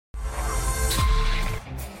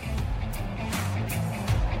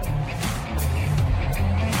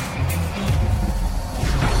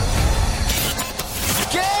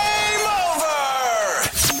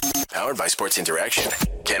Powered by Sports Interaction,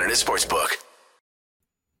 Canada Sportsbook.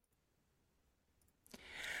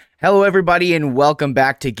 Hello, everybody, and welcome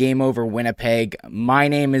back to Game Over Winnipeg. My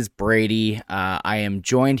name is Brady. I am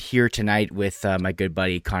joined here tonight with my good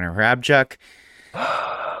buddy Connor Hrabchuk.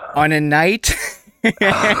 On a night...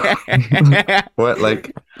 What,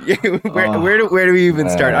 like... where do we even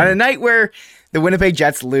start? On a night where the Winnipeg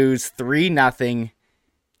Jets lose 3-0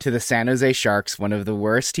 to the San Jose Sharks, one of the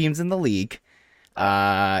worst teams in the league.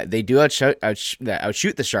 They do outshoot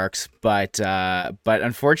the Sharks, but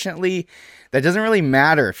unfortunately, that doesn't really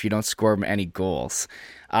matter if you don't score any goals.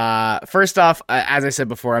 First off, as I said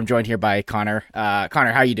before, I'm joined here by Connor.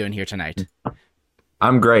 Connor, how are you doing here tonight?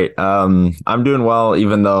 I'm great. I'm doing well,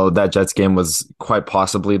 even though that Jets game was quite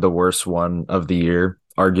possibly the worst one of the year,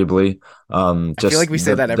 arguably. I feel like we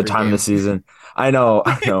say that every the time game. of the season. I know.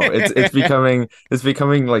 It's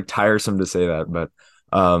becoming like tiresome to say that, but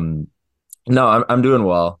no, I'm doing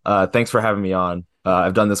well. Thanks for having me on.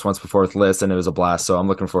 I've done this once before with Liz, and it was a blast. So I'm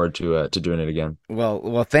looking forward to doing it again.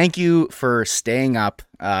 Well, thank you for staying up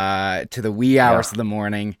to the wee hours of the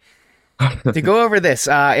morning to go over this.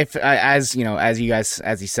 As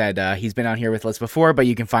he said, he's been on here with us before, but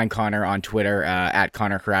you can find Connor on Twitter at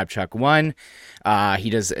Connor Hrabchuk1. He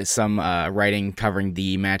does some writing covering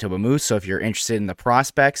the Manitoba Moose. So if you're interested in the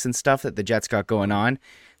prospects and stuff that the Jets got going on,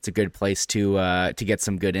 it's a good place to get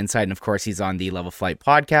some good insight. And of course, he's on the Level Flight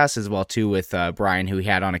podcast as well too with Brian, who he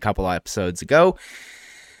had on a couple episodes ago.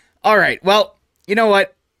 All right, well, you know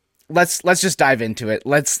what? Let's just dive into it.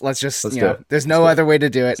 Let's there's no other way to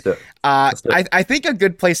do it. I think a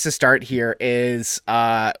good place to start here is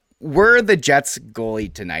were the Jets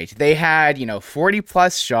goalie tonight. They had 40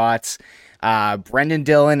 plus shots. Brendan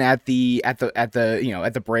Dillon at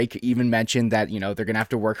the break even mentioned that they're gonna have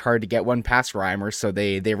to work hard to get one past Reimer, so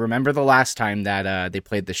they remember the last time that they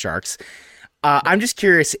played the Sharks. I'm just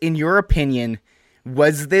curious, in your opinion,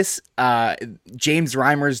 was this James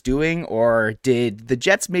Reimer's doing, or did the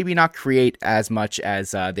Jets maybe not create as much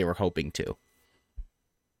as they were hoping to?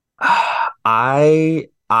 I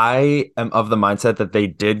am of the mindset that they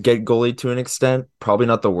did get goalied to an extent. Probably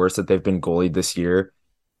not the worst that they've been goalied this year.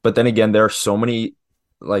 But then again, there are so many,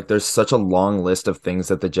 there's such a long list of things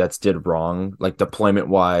that the Jets did wrong, like deployment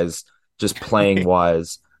wise, just playing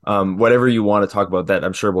wise, whatever you want to talk about that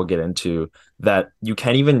I'm sure we'll get into, that you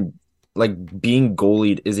can't even, being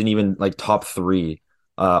goalied isn't even top three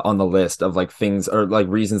on the list of things or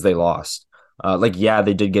reasons they lost. They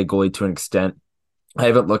did get goalied to an extent. I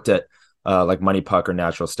haven't looked at Money Puck or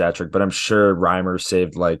Natural Stat Trick, but I'm sure Reimer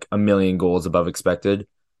saved a million goals above expected.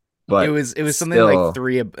 But it was something like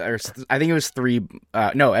three, or I think it was three.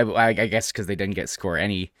 No, I guess because they didn't score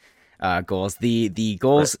any goals. The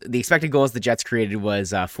goals, right. The expected goals the Jets created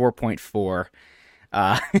was 4.4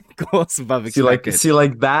 goals above expected. See,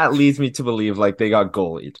 that leads me to believe they got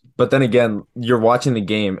goalied. But then again, you're watching the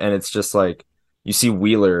game and it's just you see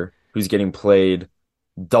Wheeler, who's getting played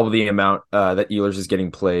double the amount that Ehlers is getting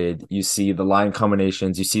played. You see the line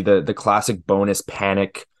combinations. You see the classic bonus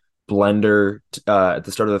panic blender at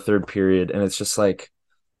the start of the third period, and it's just James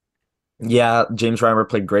Reimer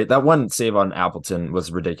played great. That one save on Appleton was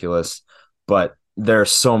ridiculous, but there are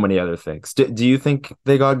so many other things. Do you think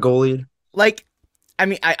they got goalied?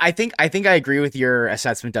 I think I agree with your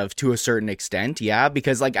assessment of to a certain extent, yeah,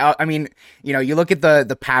 because you look at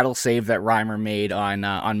the paddle save that Reimer made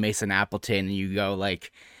on Mason Appleton, and you go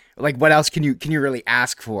what else can you really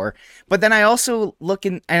ask for? But then I also look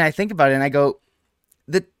and I think about it, and I go,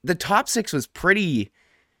 the top six was pretty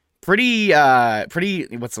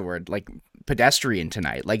what's the word, pedestrian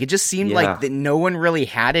tonight. It just seemed that no one really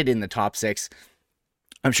had it in the top six.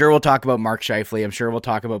 I'm sure we'll talk about Mark Scheifele. I'm sure we'll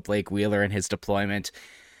talk about Blake Wheeler and his deployment.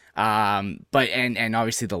 But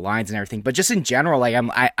obviously the lines and everything. But just in general, I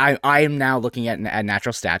am now looking at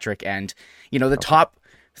Natural Stat Trick, and the top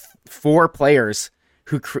four players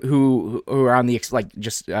who are on the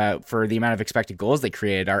for the amount of expected goals they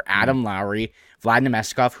created are Adam Lowry, Vlad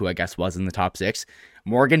Nemestikov, who I guess was in the top six,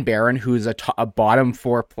 Morgan Barron, who's a bottom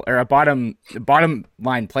four or a bottom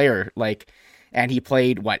line player, and he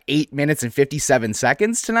played 8 minutes and 57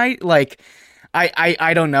 seconds tonight.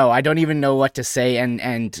 I don't know. I don't even know what to say.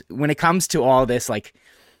 And when it comes to all this,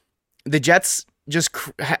 the Jets just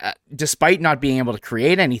despite not being able to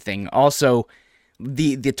create anything, also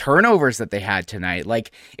the turnovers that they had tonight,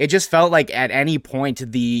 it just felt like at any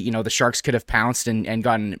point the Sharks could have pounced and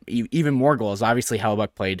gotten even more goals. Obviously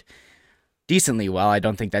Hellebuyck played decently well. I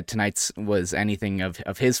don't think that tonight's was anything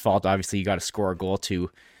of his fault. Obviously you got to score a goal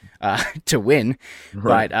to win,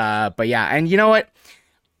 right. But yeah. And you know what?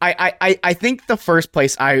 I think the first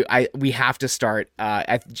place we have to start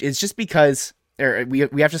is just because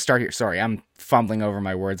we have to start here. Sorry, I'm fumbling over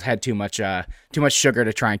my words. Had too much sugar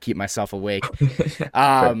to try and keep myself awake.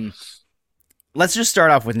 Let's just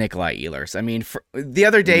start off with Nikolai Ehlers. I mean, the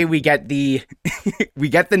other day we get the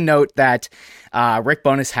note that Rick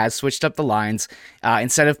Bowness has switched up the lines.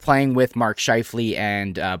 Instead of playing with Mark Scheifele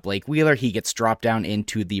and Blake Wheeler, he gets dropped down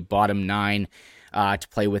into the bottom 9 to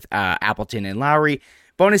play with Appleton and Lowry.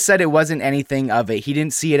 Bowness said it wasn't anything of it. He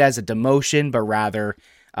didn't see it as a demotion, but rather,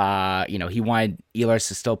 he wanted Ehlers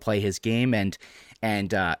to still play his game and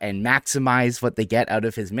maximize what they get out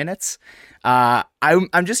of his minutes.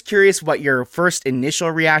 I'm just curious what your first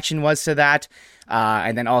initial reaction was to that,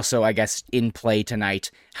 and then also, I guess, in play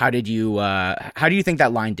tonight, how do you think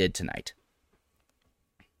that line did tonight?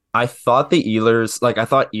 I thought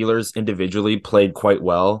Ehlers individually played quite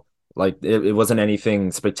well. Like it wasn't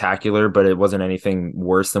anything spectacular, but it wasn't anything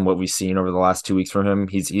worse than what we've seen over the last 2 weeks from him.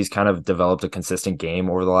 He's kind of developed a consistent game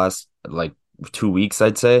over the last 2 weeks,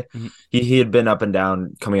 I'd say. Mm-hmm. He had been up and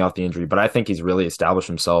down coming off the injury, but I think he's really established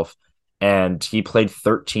himself. And he played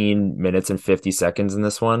 13 minutes and 50 seconds in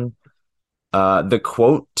this one. The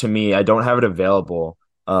quote to me, I don't have it available,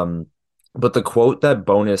 but the quote that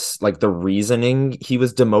Bowness, the reasoning he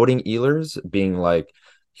was demoting Ehlers, being like,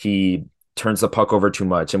 he turns the puck over too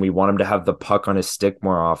much and we want him to have the puck on his stick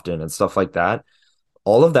more often and stuff like that.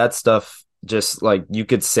 All of that stuff, just you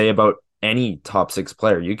could say about any top 6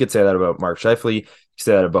 player. You could say that about Mark Scheifele. You could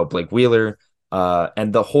say that about Blake Wheeler.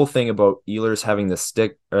 And the whole thing about Ehlers having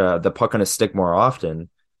the puck on his stick more often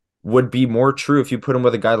would be more true if you put him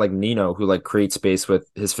with a guy like Nino, who creates space with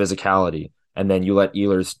his physicality. And then you let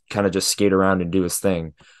Ehlers kind of just skate around and do his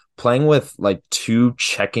thing. Playing with 2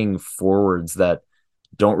 checking forwards that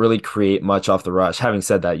don't really create much off the rush. Having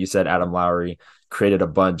said that, you said Adam Lowry created a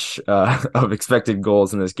bunch of expected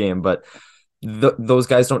goals in this game, but those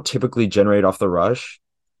guys don't typically generate off the rush.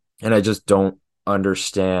 And I just don't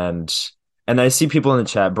understand. And I see people in the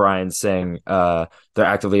chat, Brian, saying they're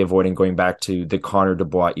actively avoiding going back to the Connor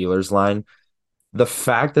Dubois Ehlers line. The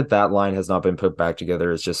fact that line has not been put back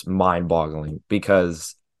together is just mind-boggling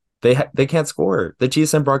because they can't score. The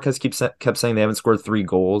TSN broadcast kept saying they haven't scored 3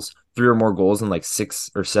 or more goals in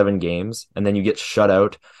 6 or 7 games, and then you get shut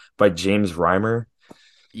out by James Reimer.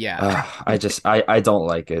 Yeah, I don't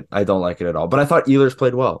like it. I don't like it at all. But I thought Ehlers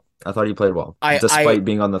played well. I thought he played well, despite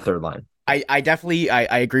being on the third line. I definitely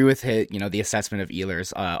agree with the assessment of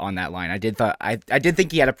Ehlers on that line. I did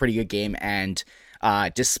think he had a pretty good game, and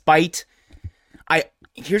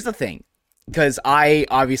here's the thing, because I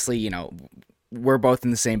obviously we're both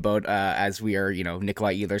in the same boat as we are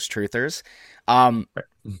Nikolai Ehlers truthers.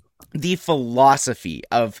 The philosophy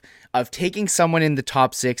of taking someone in the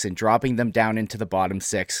top 6 and dropping them down into the bottom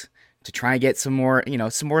 6 to try and get some more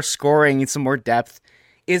scoring and some more depth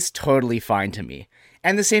is totally fine to me.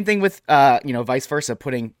 And the same thing with vice versa,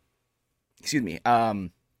 putting Vlad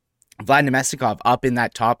Nemestikov up in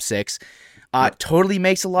that top 6 totally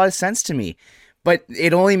makes a lot of sense to me. But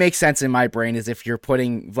it only makes sense in my brain is if you're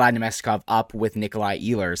putting Vlad Nemestikov up with Nikolai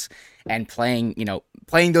Ehlers and playing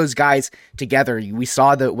those guys together. We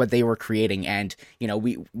saw what they were creating, and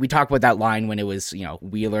we talked about that line when it was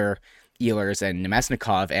Wheeler, Ehlers, and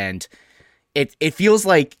Nemesnikov, and it feels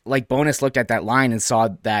like Bowness looked at that line and saw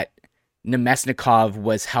that Nemesnikov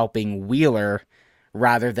was helping Wheeler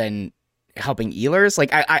rather than helping Ehlers.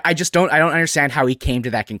 I don't understand how he came to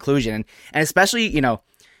that conclusion, and especially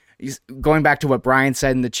going back to what Brian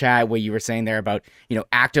said in the chat, what you were saying there about,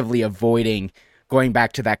 actively avoiding going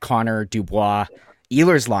back to that Connor Dubois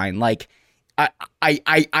Ehlers line.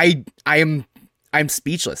 I'm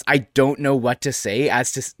speechless. I don't know what to say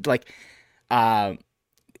as to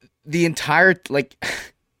the entire,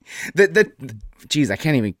 geez, I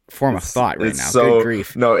can't even form a thought right now. Good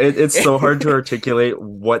grief. No, it's so hard to articulate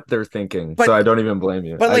what they're thinking. So I don't even blame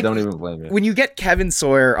you. I don't even blame you. When you get Kevin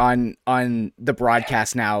Sawyer on the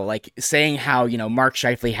broadcast now, saying how, Mark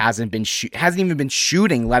Scheifele hasn't even been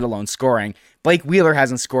shooting, let alone scoring. Blake Wheeler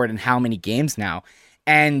hasn't scored in how many games now?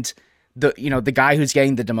 And the guy who's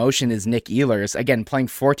getting the demotion is Nick Ehlers, again, playing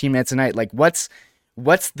 14 minutes a night.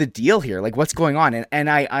 What's the deal here? What's going on? And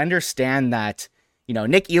I understand that,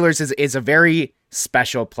 Nick Ehlers is a very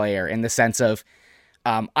special player in the sense of,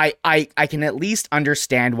 I can at least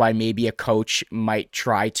understand why maybe a coach might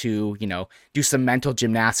try to, do some mental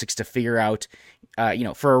gymnastics to figure out,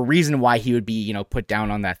 for a reason why he would be, put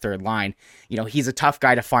down on that third line. He's a tough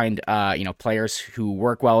guy to find, players who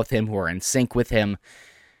work well with him, who are in sync with him.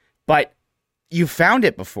 But you found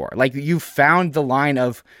it before. You found the line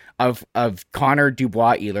of Connor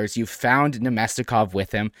Dubois Ehlers. You found Nemestikov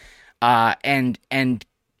with him. And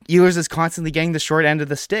Ehlers is constantly getting the short end of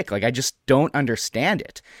the stick. I just don't understand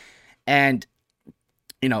it. And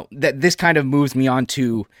that this kind of moves me on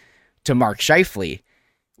to Mark Scheifele,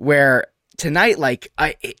 where tonight, like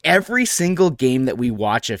every single game that we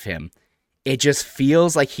watch of him, it just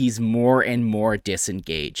feels like he's more and more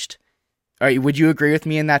disengaged. All right, would you agree with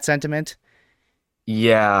me in that sentiment?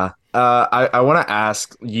 Yeah. I want to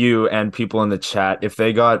ask you and people in the chat if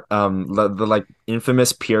they got the like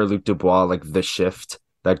infamous Pierre-Luc Dubois, like the shift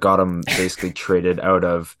that got him basically traded out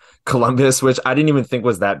of Columbus, which I didn't even think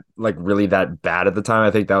was that like really that bad at the time.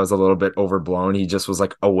 I think that was a little bit overblown. He just was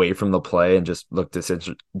like away from the play and just looked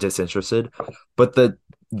disinterested. But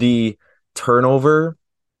the turnover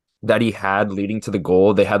that he had leading to the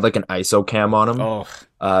goal, they had like an ISO cam on him. Oh,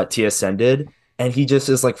 TSN did, and he just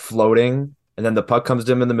is like floating, and then the puck comes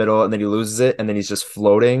to him in the middle, and then he loses it, and then he's just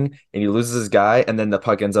floating, and he loses his guy, and then the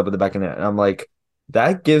puck ends up at the back of the net. And I'm like,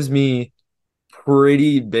 that gives me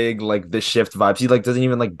pretty big like the shift vibes. He like doesn't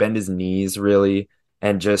even like bend his knees really,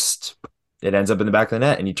 and just it ends up in the back of the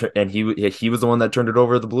net, and he was the one that turned it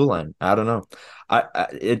over the blue line. I don't know.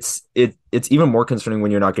 It's even more concerning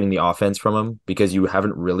when you're not getting the offense from him because you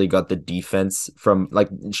haven't really got the defense from like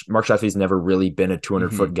Mark Scheifele's never really been a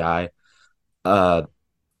 200-foot guy. But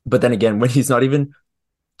then again, when he's not even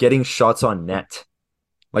getting shots on net,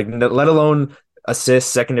 like let alone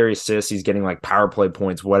assists, secondary assists, he's getting like power play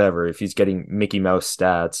points, whatever. If he's getting Mickey Mouse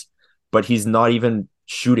stats, but he's not even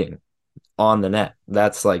shooting on the net.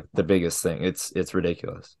 That's like the biggest thing. It's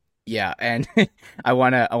ridiculous. Yeah, and I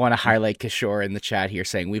wanna highlight Kishore in the chat here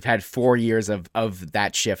saying we've had 4 years of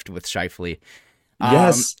that shift with Scheifele.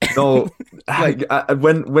 Yes, no, like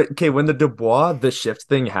when the Dubois the shift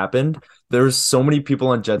thing happened, there's so many people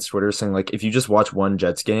on Jets Twitter saying like if you just watch one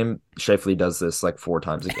Jets game, Scheifele does this like 4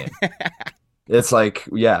 times a game. It's like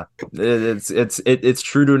it's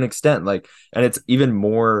true to an extent, like, and it's even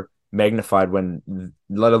more magnified when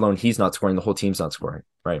let alone he's not scoring, the whole team's not scoring,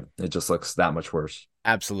 right? It just looks that much worse.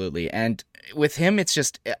 Absolutely. And with him, it's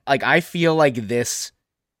just like I feel like we're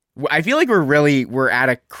at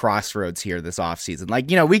a crossroads here this offseason. Like,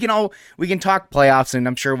 we can talk playoffs, and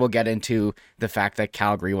I'm sure we'll get into the fact that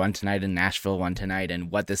Calgary won tonight and Nashville won tonight and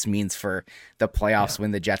what this means for the playoffs when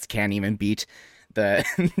the Jets can't even beat the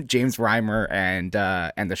James Reimer and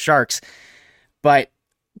the Sharks. But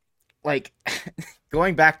like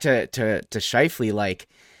going back to Scheifele, like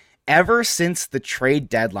ever since the trade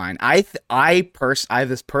deadline, I have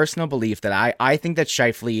this personal belief that I think that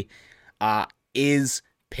Scheifele is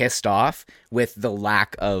pissed off with the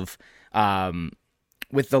lack of moves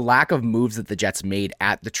that the Jets made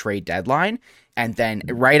at the trade deadline. And then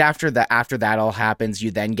right after that all happens,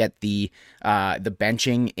 you then get the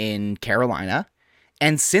benching in Carolina.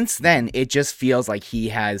 And since then, it just feels like he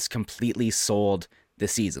has completely sold the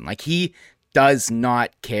season. Like he does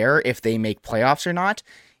not care if they make playoffs or not.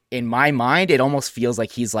 In my mind, it almost feels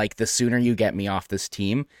like he's like, the sooner you get me off this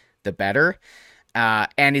team, the better.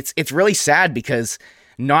 And it's really sad because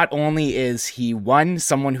not only is he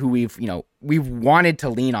someone who we've wanted to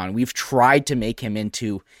lean on, we've tried to make him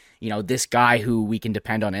into, this guy who we can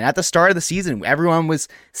depend on. And at the start of the season, everyone was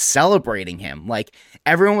celebrating him. Like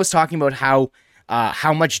everyone was talking about how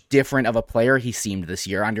much different of a player he seemed this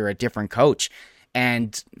year under a different coach.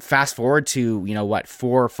 And fast forward to,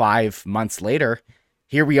 4 or 5 months later,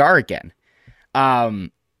 here we are again. So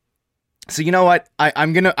you know what?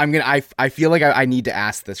 I feel like I need to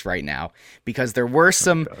ask this right now because there were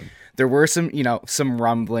some some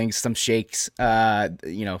rumblings, some shakes.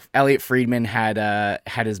 Elliot Friedman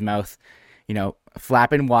had his mouth,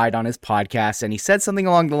 flapping wide on his podcast, and he said something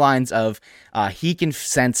along the lines of he can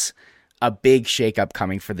sense a big shakeup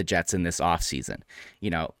coming for the Jets in this offseason.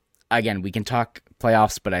 Again, we can talk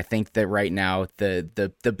playoffs, but I think that right now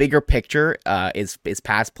the bigger picture is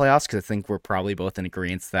past playoffs, because I think we're probably both in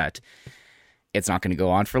agreement that it's not going to go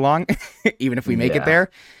on for long, even if we make it there.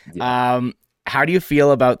 Yeah. How do you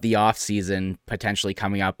feel about the offseason potentially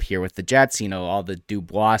coming up here with the Jets? All the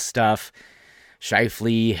Dubois stuff,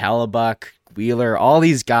 Scheifele, Hellebuck, Wheeler, all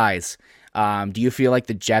these guys. Do you feel like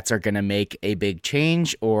the Jets are going to make a big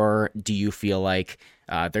change, or do you feel like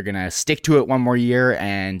they're going to stick to it one more year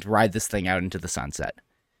and ride this thing out into the sunset?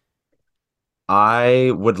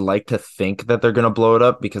 I would like to think that they're going to blow it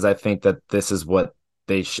up, because I think that this is what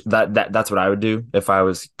that's what I would do if I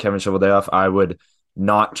was Kevin Cheveldayoff. I would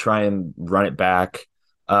not try and run it back.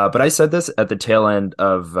 But I said this at the tail end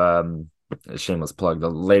of shameless plug, the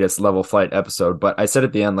latest Level Flight episode. But I said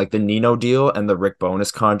at the end, like the Nino deal and the Rick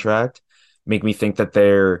Bowness contract make me think that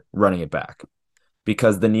they're running it back,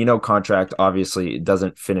 because the Nino contract obviously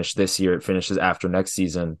doesn't finish this year. It finishes after next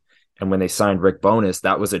season. And when they signed Rick Bowness,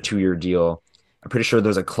 that was a 2-year deal. I'm pretty sure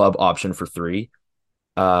there's a club option for 3.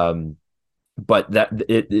 but that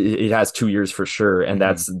it has 2 years for sure, and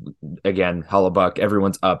that's again Hellebuck.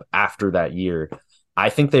 Everyone's up after that year. I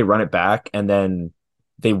think they run it back, and then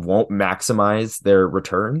they won't maximize their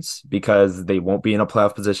returns because they won't be in a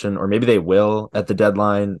playoff position, or maybe they will at the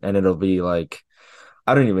deadline, and it'll be like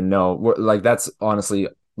I don't even know. Like that's honestly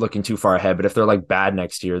looking too far ahead. But if they're like bad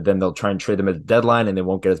next year, then they'll try and trade them at the deadline, and they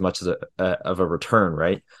won't get as much as of a return,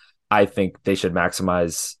 right? I think they should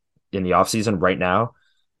maximize in the offseason right now.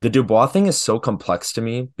 The Dubois thing is so complex to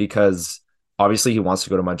me because obviously he wants to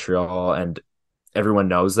go to Montreal, and everyone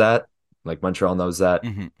knows that. Like Montreal knows that.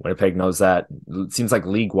 Winnipeg knows that. It seems like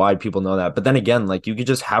league wide people know that. But then again, like you could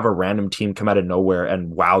just have a random team come out of nowhere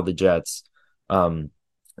and wow the Jets.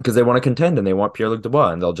 Because they want to contend and they want Pierre-Luc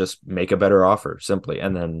Dubois, and they'll just make a better offer simply.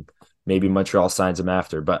 And then maybe Montreal signs him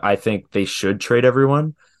after. But I think they should trade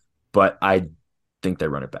everyone, but I think they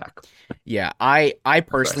run it back. Yeah, I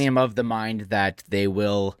personally am of the mind that they're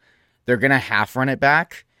going to half run it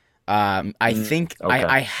back. I think okay.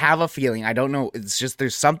 I have a feeling, I don't know, it's just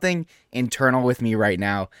there's something internal with me right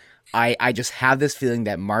now. I just have this feeling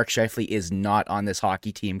that Mark Scheifele is not on this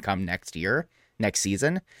hockey team come next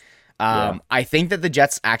season. I think that the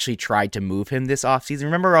Jets actually tried to move him this offseason.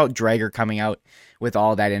 Remember Drager coming out with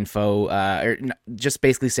all that info, just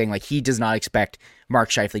basically saying like he does not expect Mark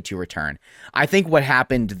Scheifele to return. I think what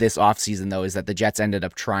happened this offseason, though, is that the Jets ended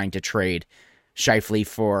up trying to trade Scheifele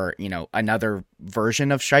for, another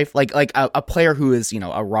version of Scheifele, like a player who is,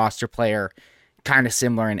 a roster player, kind of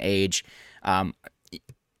similar in age.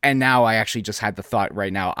 And now I actually just had the thought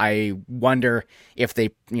right now. I wonder if they,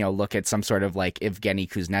 look at some sort of like Evgeny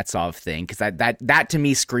Kuznetsov thing, because that to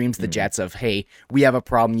me screams the Jets of, hey, we have a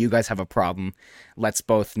problem, you guys have a problem. Let's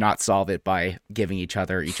both not solve it by giving each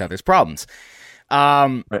other's problems.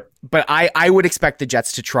 Right. But I would expect the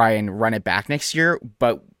Jets to try and run it back next year,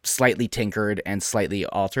 but slightly tinkered and slightly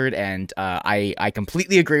altered. And I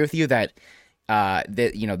completely agree with you that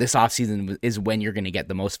this offseason is when you're going to get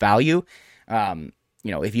the most value.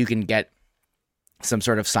 If you can get some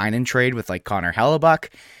sort of sign-in trade with like Connor Hellebuck,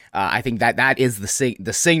 I think that is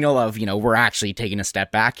the signal of, we're actually taking a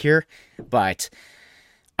step back here. But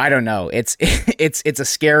I don't know. It's a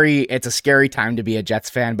scary time to be a Jets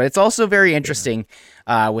fan, but it's also very interesting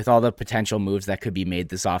with all the potential moves that could be made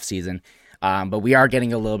this offseason. But we are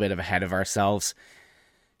getting a little bit ahead of ourselves.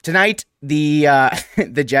 Tonight,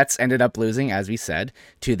 the Jets ended up losing, as we said,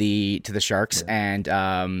 to the Sharks,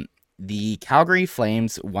 and the Calgary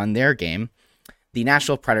Flames won their game. The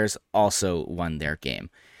Nashville Predators also won their game.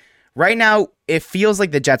 Right now, it feels like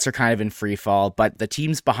the Jets are kind of in free fall, but the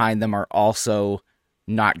teams behind them are also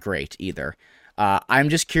not great either. I'm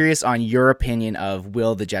just curious on your opinion of,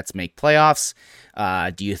 will the Jets make playoffs?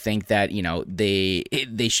 Do you think that,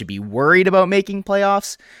 they should be worried about making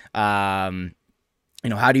playoffs? How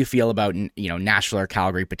do you feel about, Nashville or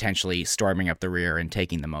Calgary potentially storming up the rear and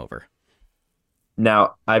taking them over?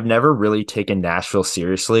 Now, I've never really taken Nashville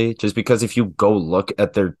seriously, just because if you go look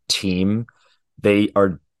at their team, they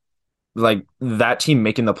are like, that team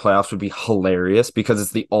making the playoffs would be hilarious because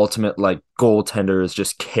it's the ultimate like goaltender is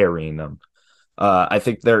just carrying them. I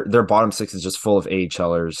think their bottom six is just full of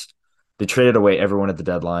AHLers. They traded away everyone at the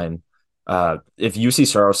deadline. If UC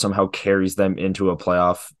Saros somehow carries them into a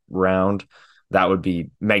playoff round, that would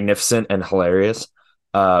be magnificent and hilarious.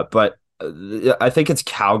 But I think it's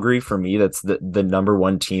Calgary for me. That's the number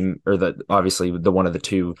one team, or obviously the one of the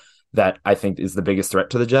two that I think is the biggest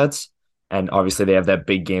threat to the Jets. And obviously they have that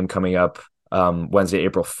big game coming up Wednesday,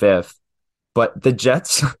 April 5th. But the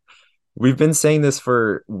Jets, we've been saying this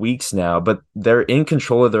for weeks now, but they're in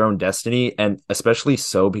control of their own destiny, and especially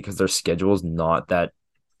so because their schedule is not that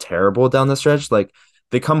terrible down the stretch. Like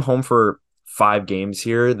they come home for 5 games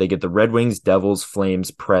here. They get the Red Wings, Devils,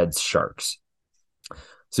 Flames, Preds, Sharks.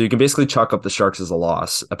 So you can basically chalk up the Sharks as a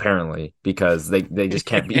loss, apparently, because they just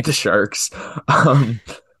can't beat the Sharks.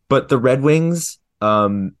 But the Red Wings,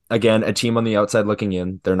 again, a team on the outside looking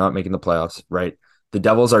in, they're not making the playoffs, right? The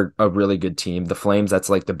Devils are a really good team. The Flames, that's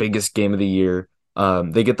like the biggest game of the year.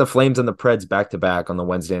 They get the Flames and the Preds back to back on the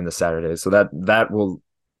Wednesday and the Saturday. So that will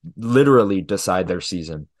literally decide their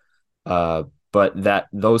season. But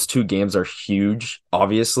those 2 games are huge,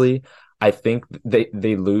 obviously. I think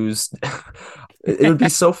they lose. It would be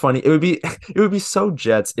so funny. It would be so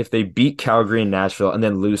Jets if they beat Calgary and Nashville and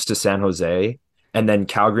then lose to San Jose, and then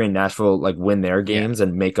Calgary and Nashville like win their games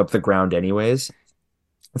and make up the ground anyways.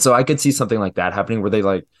 So I could see something like that happening where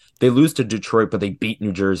they lose to Detroit, but they beat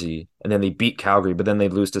New Jersey, and then they beat Calgary, but then they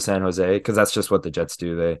lose to San Jose, because that's just what the Jets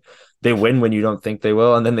do. They win when you don't think they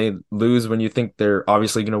will, and then they lose when you think they're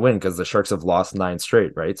obviously going to win, because the Sharks have lost 9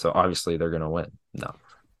 straight, right? So obviously they're going to win. No,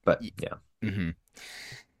 but yeah. Mm-hmm.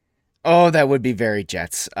 Oh, that would be very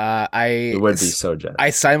Jets. It would be so Jets. I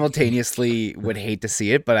simultaneously would hate to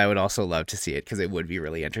see it, but I would also love to see it because it would be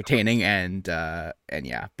really entertaining and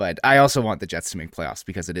yeah. But I also want the Jets to make playoffs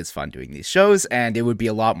because it is fun doing these shows, and it would be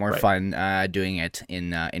a lot more fun doing it in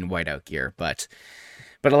whiteout gear. But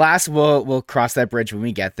alas, we'll cross that bridge when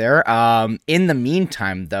we get there. In the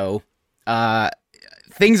meantime, though,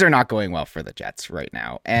 things are not going well for the Jets right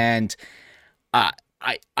now, and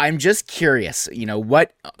I'm just curious,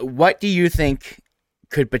 what do you think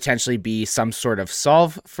could potentially be some sort of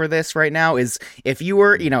solve for this right now? Is if you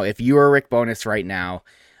were Rick Bowness right now,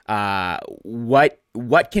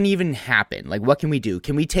 what can even happen? Like, what can we do?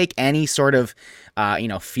 Can we take any sort of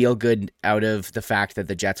feel good out of the fact that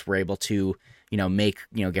the Jets were able to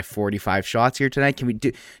get 45 shots here tonight? Can we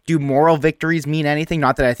do moral victories mean anything?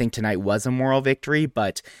 Not that I think tonight was a moral victory,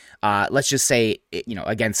 but let's just say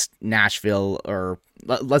against Nashville, or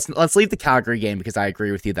let's leave the Calgary game because I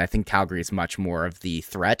agree with you that I think Calgary is much more of the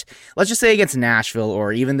threat. Let's just say against Nashville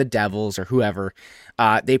or even the Devils or whoever,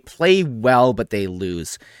 they play well but they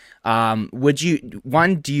lose. Do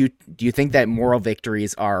you think that moral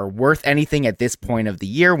victories are worth anything at this point of the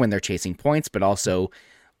year when they're chasing points, but also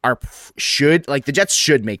the Jets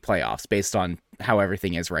should make playoffs based on how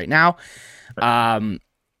everything is right now?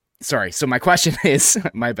 Sorry. So my question is,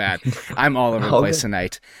 my bad. I'm all over the place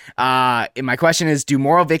tonight. My question is, do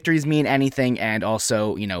moral victories mean anything? And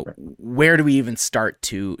also, where do we even start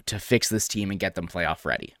to fix this team and get them playoff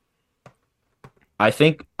ready? I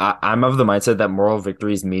think I'm of the mindset that moral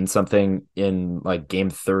victories mean something in like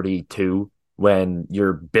game 32 when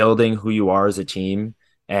you're building who you are as a team.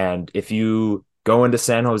 And if you go into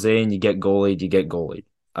San Jose and you get goalied, you get goalied.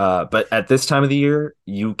 But at this time of the year,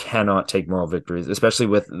 you cannot take moral victories, especially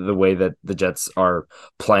with the way that the Jets are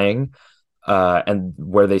playing and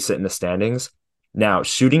where they sit in the standings. Now,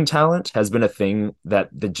 shooting talent has been a thing that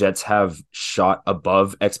the Jets have shot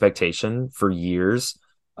above expectation for years.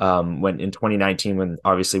 When in 2019, when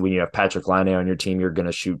you have Patrick Laine on your team, you're going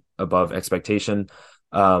to shoot above expectation.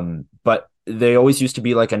 But they always used to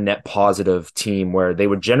be like a net positive team where they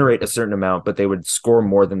would generate a certain amount, but they would score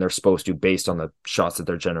more than they're supposed to based on the shots that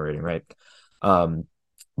they're generating, right?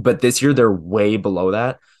 But this year they're way below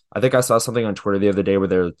that. I think I saw something on Twitter the other day where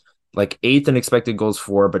they're like 8th in expected goals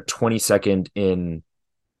for, but 22nd in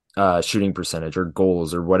shooting percentage or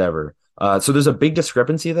goals or whatever. So there's a big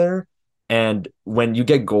discrepancy there. And when you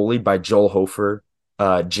get goalied by Joel Hofer,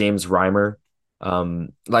 James Reimer, I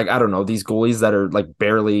don't know, these goalies that are like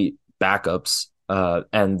barely backups,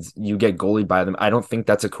 and you get goalied by them, I don't think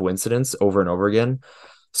that's a coincidence over and over again.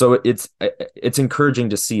 So it's encouraging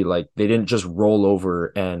to see like they didn't just roll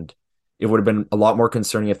over, and it would have been a lot more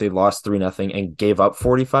concerning if they lost 3-0 and gave up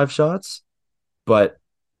 45 shots. But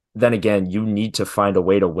then again, you need to find a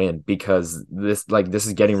way to win because this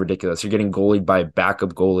is getting ridiculous. You're getting goalied by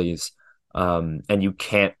backup goalies. And you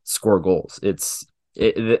can't score goals.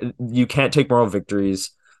 You can't take moral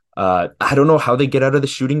victories. I don't know how they get out of the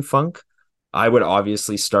shooting funk. I would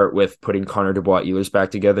obviously start with putting Connor Dubois-Ehlers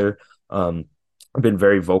back together. I've been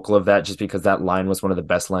very vocal of that just because that line was one of the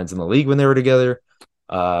best lines in the league when they were together.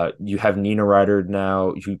 You have Nina Ryder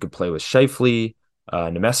now who could play with Scheifele.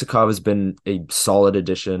 Nemestikov has been a solid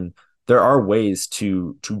addition. There are ways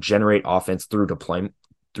to generate offense through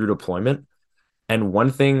deployment. And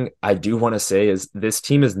one thing I do want to say is this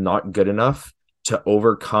team is not good enough to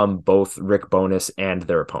overcome both Rick Bowness and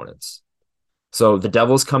their opponents. So the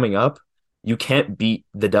Devils coming up, you can't beat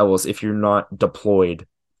the Devils if you're not deployed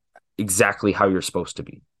exactly how you're supposed to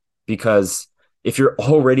be. Because if you're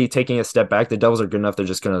already taking a step back, the Devils are good enough, they're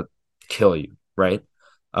just going to kill you, right?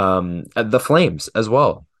 The Flames as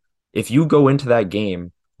well. If you go into that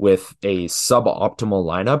game with a suboptimal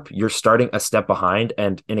lineup, you're starting a step behind.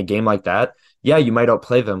 And in a game like that, yeah, you might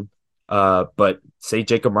outplay them. But say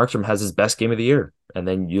Jacob Markstrom has his best game of the year and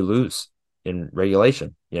then you lose in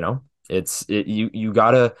regulation, you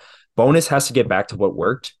gotta, Bonus has to get back to what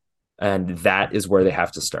worked. And that is where they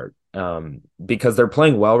have to start. Because they're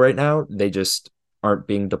playing well right now. They just aren't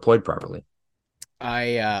being deployed properly.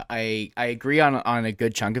 I agree on a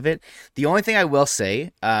good chunk of it. The only thing I will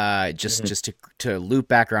say, just to loop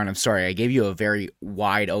back around, I'm sorry, I gave you a very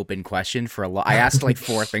wide open question for a lot. I asked like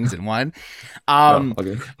 4 things in one.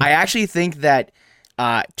 Okay. I actually think that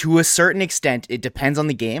to a certain extent, it depends on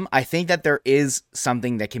the game. I think that there is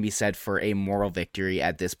something that can be said for a moral victory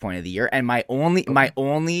at this point of the year, and my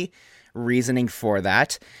only reasoning for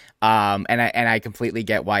that, and I completely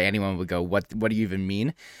get why anyone would go, what do you even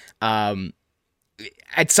mean?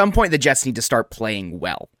 At some point, the Jets need to start playing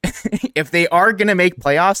well. if they are going to make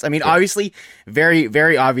playoffs, I mean, obviously, very,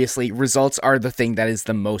 very obviously, results are the thing that is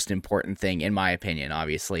the most important thing, in my opinion,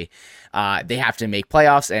 obviously. They have to make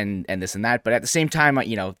playoffs and this and that. But at the same time,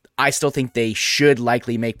 I still think they should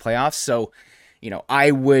likely make playoffs. So,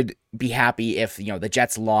 I would be happy if, the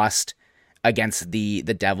Jets lost against the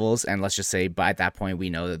Devils. And let's just say by that point, we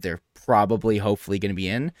know that they're probably, hopefully going to be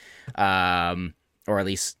in. Or at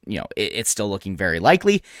least, it's still looking very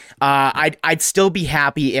likely. I'd still be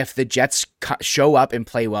happy if the Jets show up and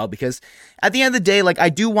play well, because at the end of the day, I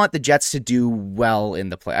do want the Jets to do well in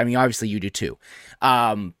the play. I mean, obviously you do too.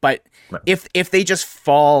 But right. if they just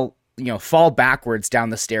fall backwards down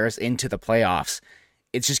the stairs into the playoffs,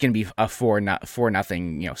 it's just going to be a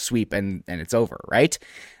 4-0, sweep and it's over, right?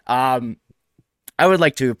 I would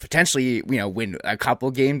like to potentially, win a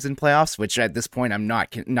couple games in playoffs, which at this point I'm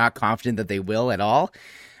not confident that they will at all.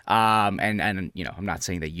 And I'm not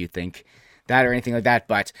saying that you think that or anything like that,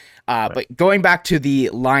 but right. But going back to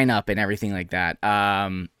the lineup and everything like that,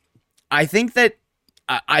 I think that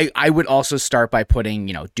I would also start by putting,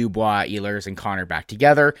 Dubois, Ehlers, and Connor back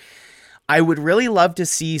together. I would really love to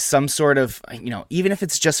see some sort of, even if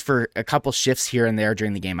it's just for a couple shifts here and there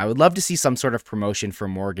during the game, I would love to see some sort of promotion for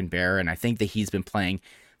Morgan Bear. And I think that he's been playing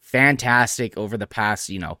fantastic over the past,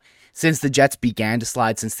 since the Jets began to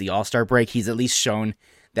slide, since the All-Star break. He's at least shown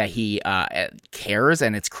that he cares.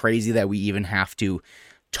 And it's crazy that we even have to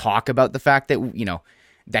talk about the fact that,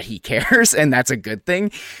 that he cares, and that's a good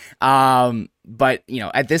thing. But,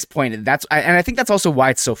 at this point, and I think that's also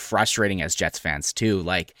why it's so frustrating as Jets fans too.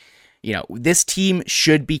 This team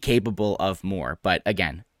should be capable of more. But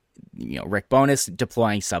again, Rick Bowness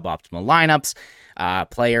deploying suboptimal lineups,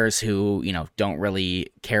 players who, don't really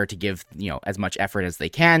care to give, as much effort as they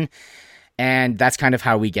can. And that's kind of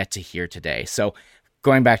how we get to here today. So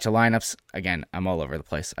going back to lineups, again, I'm all over the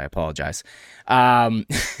place. I apologize.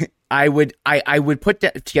 I would put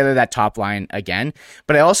together that top line again,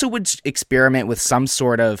 but I also would experiment with some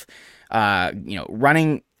sort of,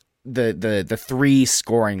 running the three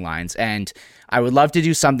scoring lines. And I would love to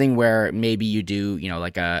do something where maybe you do,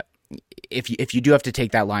 if you do have to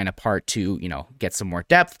take that line apart to, get some more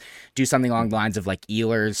depth, do something along the lines of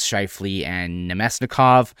Ehlers, Scheifele, and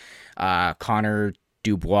Nemesnikov, Connor,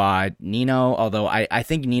 Dubois, Nino, although I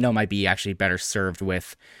think Nino might be actually better served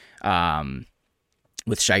with Scheifele,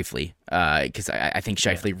 because I think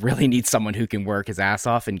Scheifele really needs someone who can work his ass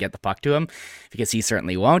off and get the puck to him, because he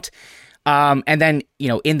certainly won't. And then,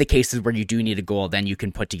 in the cases where you do need a goal, then you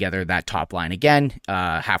can put together that top line again,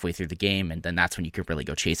 halfway through the game. And then that's when you can really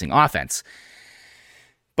go chasing offense.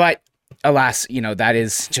 But alas, that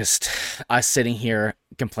is just us sitting here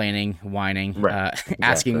complaining, whining, right. Exactly.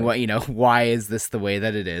 Asking why is this the way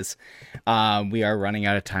that it is? We are running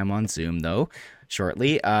out of time on Zoom though,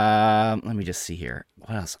 shortly. Let me just see here.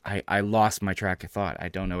 What else? I lost my track of thought. I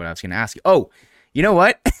don't know what I was going to ask you. Oh, you know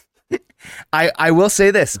what? I will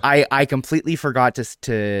say this. I completely forgot to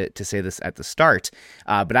say this at the start,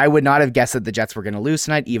 but I would not have guessed that the Jets were going to lose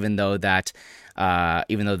tonight, even though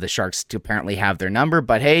the Sharks apparently have their number.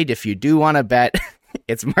 But hey, if you do want to bet,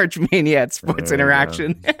 it's March Mania at Sports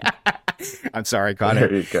Interaction. I'm sorry, Connor.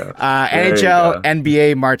 There you go. NHL,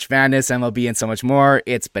 NBA, March Madness, MLB, and so much more.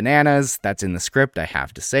 It's bananas. That's in the script. I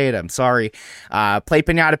have to say it. I'm sorry. Play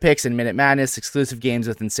Pinata Picks and Minute Madness, exclusive games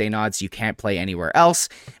with insane odds you can't play anywhere else.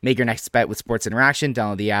 Make your next bet with Sports Interaction.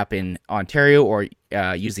 Download the app in Ontario or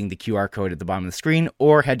using the QR code at the bottom of the screen,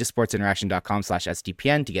 or head to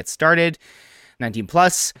sportsinteraction.com/SDPN to get started. 19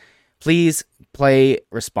 plus. Please play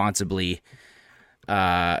responsibly.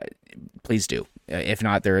 Please do. If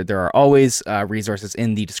not, there are always resources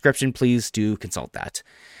in the description. Please do consult that.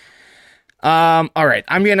 All right,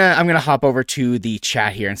 I'm gonna hop over to the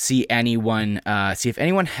chat here and see if anyone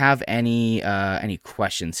have any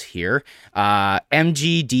questions here.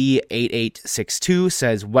 MGD8862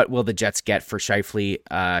 says, "What will the Jets get for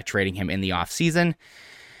Scheifele trading him in the off season?"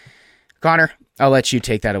 Connor, I'll let you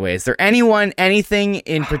take that away. Is there anything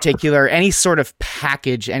in particular, any sort of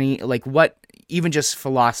package, what? Even just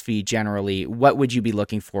philosophy generally, what would you be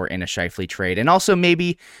looking for in a Scheifele trade? And also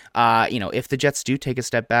maybe, if the Jets do take a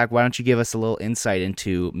step back, why don't you give us a little insight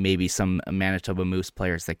into maybe some Manitoba Moose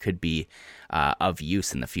players that could be of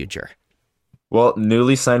use in the future? Well,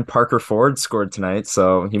 newly signed Parker Ford scored tonight,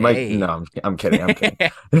 so he might. Hey. No, I'm kidding.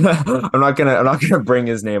 I'm not gonna bring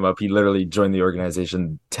his name up. He literally joined the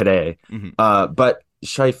organization today. Mm-hmm. But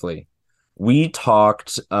Scheifele. We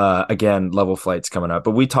talked, again, level flight's coming up,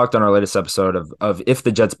 but we talked on our latest episode of if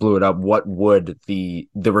the Jets blew it up, what would the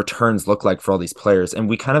returns look like for all these players? And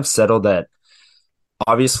we kind of settled that,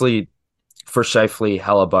 obviously, for Scheifele,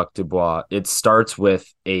 Hellebuck, Dubois, it starts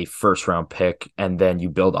with a first round pick and then you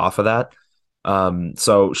build off of that.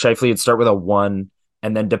 So Scheifele would start with a 1,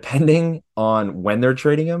 and then depending on when they're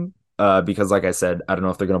trading him, because like I said, I don't know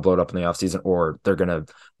if they're going to blow it up in the offseason or they're going to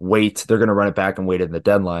wait. They're going to run it back and wait in the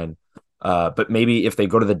deadline. But maybe if they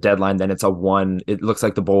go to the deadline, then it's a 1. It looks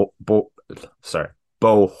like the Bo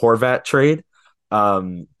Horvat trade.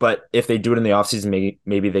 But if they do it in the offseason,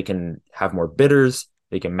 maybe they can have more bidders.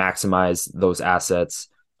 They can maximize those assets.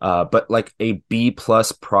 But like a B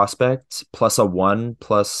plus prospect plus a 1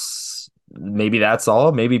 plus, maybe that's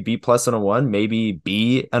all. Maybe B plus and a 1, maybe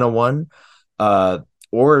B and a 1.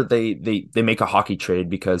 Or they make a hockey trade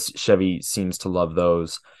because Chevy seems to love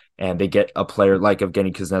those, and they get a player like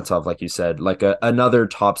Evgeny Kuznetsov, like you said, like another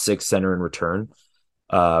top 6 center in return.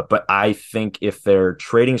 But I think if they're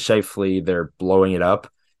trading Scheifele, they're blowing it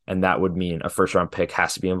up, and that would mean a first round pick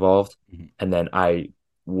has to be involved. Mm-hmm. And then I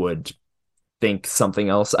would think something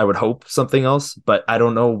else. I would hope something else, but I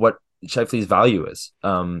don't know what Scheifele's value is,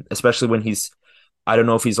 especially when I don't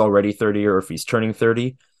know if he's already 30 or if he's turning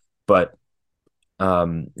 30, but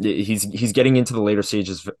he's getting into the later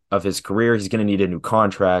stages of his career. He's going to need a new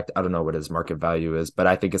contract. I don't know what his market value is, but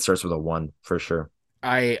I think it starts with a 1 for sure.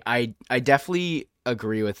 I definitely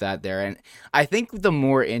agree with that there, and I think the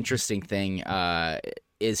more interesting thing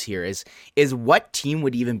is what team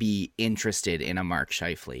would even be interested in a Mark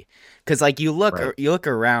Scheifele? Because like you look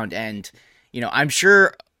around, and I'm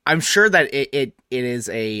sure that it is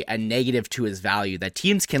a negative to his value that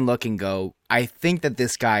teams can look and go, I think that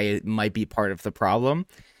this guy might be part of the problem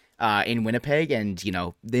in Winnipeg, and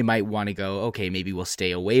they might want to go, okay, maybe we'll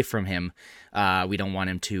stay away from him. We don't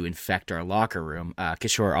want him to infect our locker room.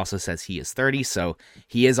 Kishore also says he is 30, so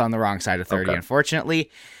he is on the wrong side of 30,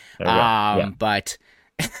 unfortunately. But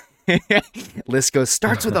list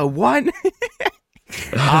starts with a 1.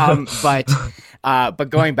 But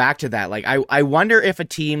going back to that, like I wonder if a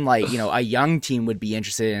team like a young team would be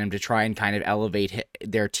interested in him to try and kind of elevate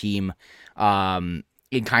their team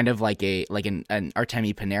in kind of like an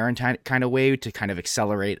Artemi Panarin kind of way to kind of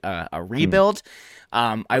accelerate a rebuild.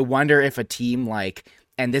 I wonder if a team like,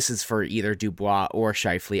 and this is for either Dubois or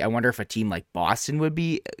Scheifele, I wonder if a team like Boston would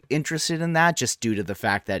be interested in that, just due to the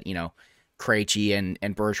fact that Krejci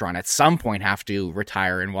and Bergeron at some point have to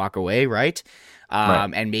retire and walk away, right?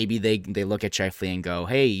 And maybe they look at Scheifele and go,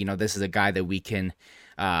 hey, this is a guy that we can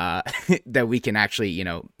actually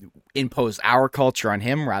impose our culture on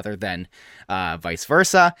him rather than vice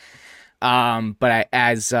versa. But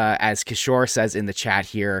as Kishore says in the chat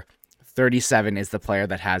here, 37 is the player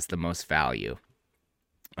that has the most value.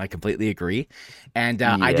 I completely agree, and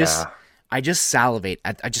I just salivate.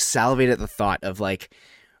 I just salivate at the thought of like,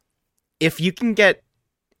 if you can get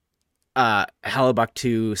Hellebuck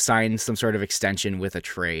to sign some sort of extension with a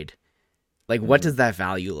trade, like what does that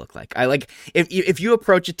value look like? I like if you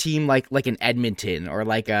approach a team like an Edmonton or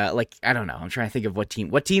like I don't know, I'm trying to think of what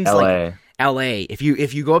teams LA. Like LA. If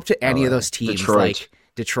you go up to any of those teams, Detroit. Like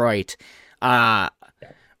Detroit,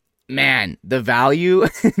 man, the value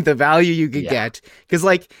you could get, because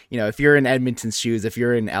like if you're in Edmonton's shoes, if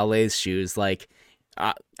you're in LA's shoes, like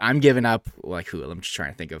I'm giving up like who? I'm just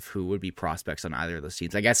trying to think of who would be prospects on either of those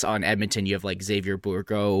teams. I guess on Edmonton you have like Xavier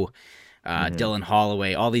Bourgault, Dylan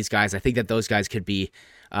Holloway, all these guys. I think that those guys could be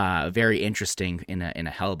very interesting in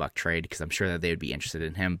a Hellebuck trade, because I'm sure that they would be interested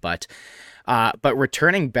in him. But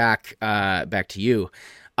returning back to you,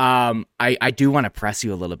 I do want to press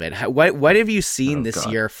you a little bit. What have you seen this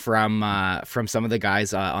year from some of the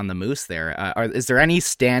guys on the Moose there? Is there any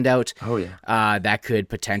standout that could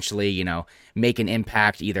potentially make an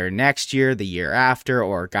impact either next year, the year after,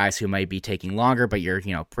 or guys who might be taking longer but you're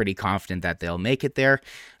pretty confident that they'll make it there?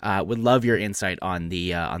 Would love your insight on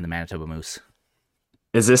the Manitoba Moose.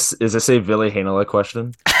 Is this a Ville Heinola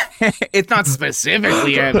question? It's not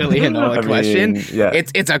specifically a Ville Heinola question. Yeah.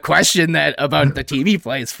 It's a question that about the team he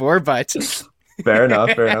plays for, but fair enough.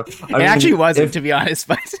 It actually wasn't, to be honest,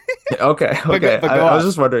 but okay. But I was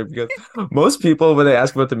just wondering, because most people, when they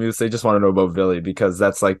ask about the Moose, they just want to know about Ville, because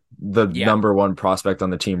that's like the number one prospect on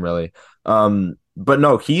the team, really. But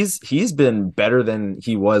no, he's been better than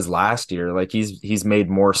he was last year. Like he's made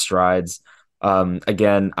more strides.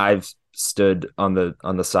 Again, I've stood on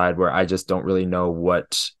the side where I just don't really know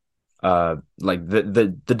what like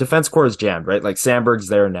the defense core is jammed, right? Like Sandberg's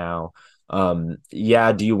there now. Do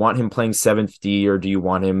you want him playing 7th D, or do you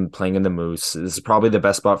want him playing in the Moose? This is probably the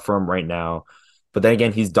best spot for him right now. But then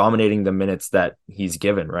again, he's dominating the minutes that he's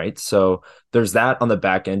given, right? So there's that on the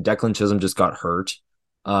back end. Declan Chisholm just got hurt.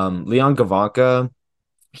 Leon Gavanka,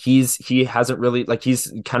 he hasn't really, like,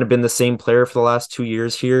 he's kind of been the same player for the last 2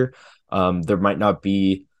 years here. There might not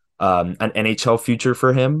be an NHL future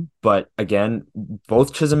for him. But again,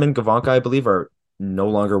 both Chisholm and Gavanka, I believe, are no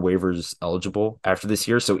longer waivers eligible after this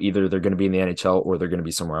year. So either they're going to be in the NHL or they're going to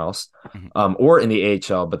be somewhere else, or in the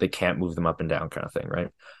AHL, but they can't move them up and down kind of thing, right?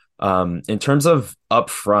 In terms of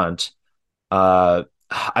up front, I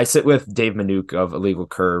sit with Dave Minuk of Illegal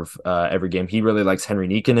Curve every game. He really likes Henry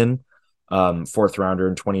Nikkanen, fourth rounder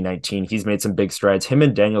in 2019. He's made some big strides. Him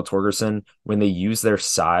and Daniel Torgerson, when they use their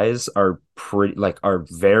size, are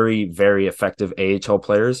very, very effective AHL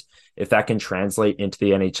players. If that can translate into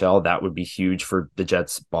the NHL, that would be huge for the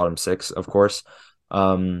Jets' bottom six, of course.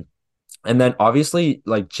 And then obviously,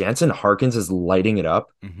 like, Jansen Harkins is lighting it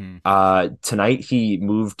up. Tonight he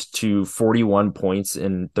moved to 41 points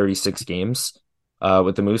in 36 games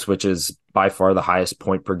with the Moose, which is by far the highest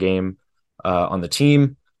point per game on the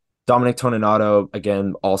team. Dominic Toninato,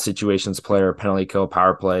 again, all situations player, penalty kill,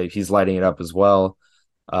 power play. He's lighting it up as well.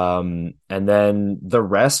 And then the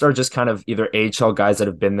rest are just kind of either AHL guys that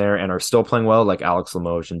have been there and are still playing well, like Alex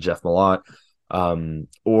Limoges and Jeff Malott,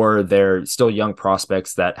 or they're still young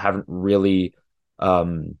prospects that haven't really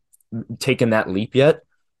taken that leap yet.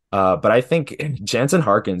 But I think Jansen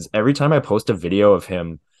Harkins, every time I post a video of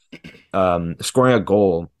him scoring a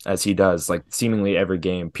goal, as he does, like seemingly every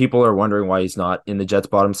game, people are wondering why he's not in the Jets'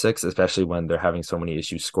 bottom six, especially when they're having so many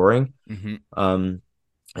issues scoring.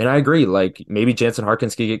 And I agree, like maybe Jansen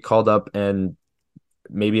Harkins could get called up, and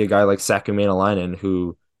maybe a guy like Saku Maenalainen,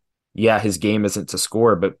 who, yeah, his game isn't to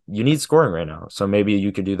score, but you need scoring right now. So maybe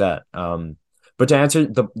you could do that. But to answer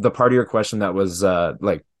the part of your question that was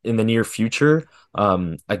like in the near future,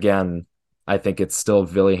 again, I think it's still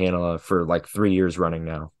Ville Heinola for like 3 years running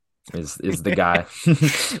now is the guy.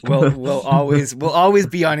 We'll always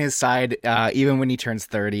be on his side, even when he turns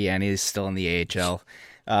 30 and he's still in the AHL.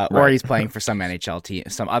 Or he's playing for some NHL team,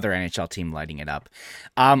 some other NHL team lighting it up.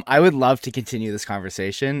 I would love to continue this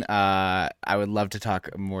conversation. I would love to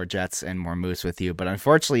talk more Jets and more Moose with you, but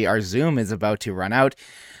unfortunately our Zoom is about to run out.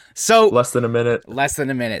 So less than a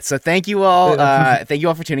minute. So thank you all. Thank you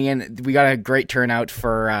all for tuning in. We got a great turnout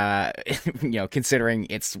for, considering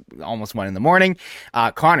it's almost 1 a.m.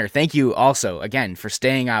 Connor, thank you also again for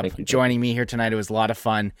staying up, joining me here tonight. It was a lot of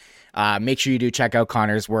fun. Make sure you do check out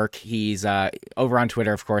Connor's work. He's over on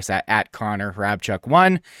Twitter, of course, at Connor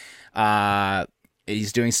Hrabchuk1.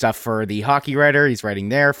 He's doing stuff for the Hockey Writer. He's writing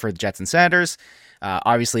there for the Jets and Senators.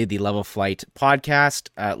 Obviously, the Level Flight podcast.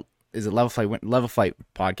 Is it Level Flight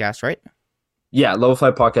podcast, right? Yeah, Level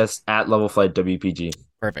Flight podcast at Level Flight WPG.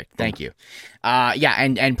 Perfect. Thank you.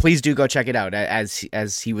 And please do go check it out.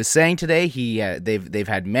 As he was saying today, they've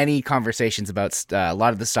had many conversations about a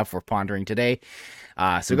lot of the stuff we're pondering today.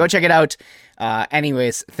 So go check it out.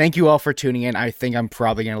 Anyways, thank you all for tuning in. I think I'm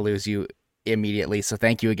probably going to lose you immediately. So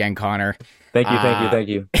thank you again, Connor. Thank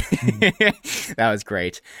you. That was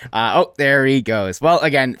great. There he goes. Well,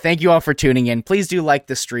 again, thank you all for tuning in. Please do like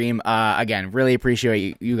the stream. Again, really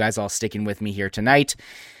appreciate you guys all sticking with me here tonight.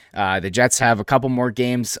 The Jets have a couple more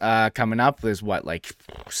games coming up. There's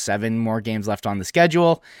 7 more games left on the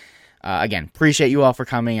schedule. Again, appreciate you all for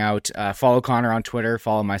coming out. Follow Connor on Twitter.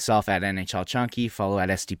 Follow myself at NHL Chunky. Follow at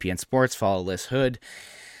SDPN Sports. Follow Liz Hood.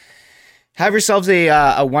 Have yourselves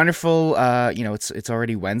a wonderful, it's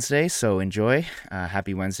already Wednesday, so enjoy.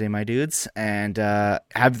 Happy Wednesday, my dudes. And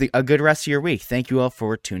have a good rest of your week. Thank you all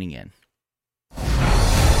for tuning in.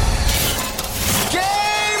 Game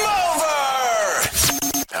over!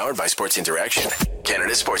 Powered by Sports Interaction,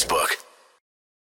 Canada Sportsbook.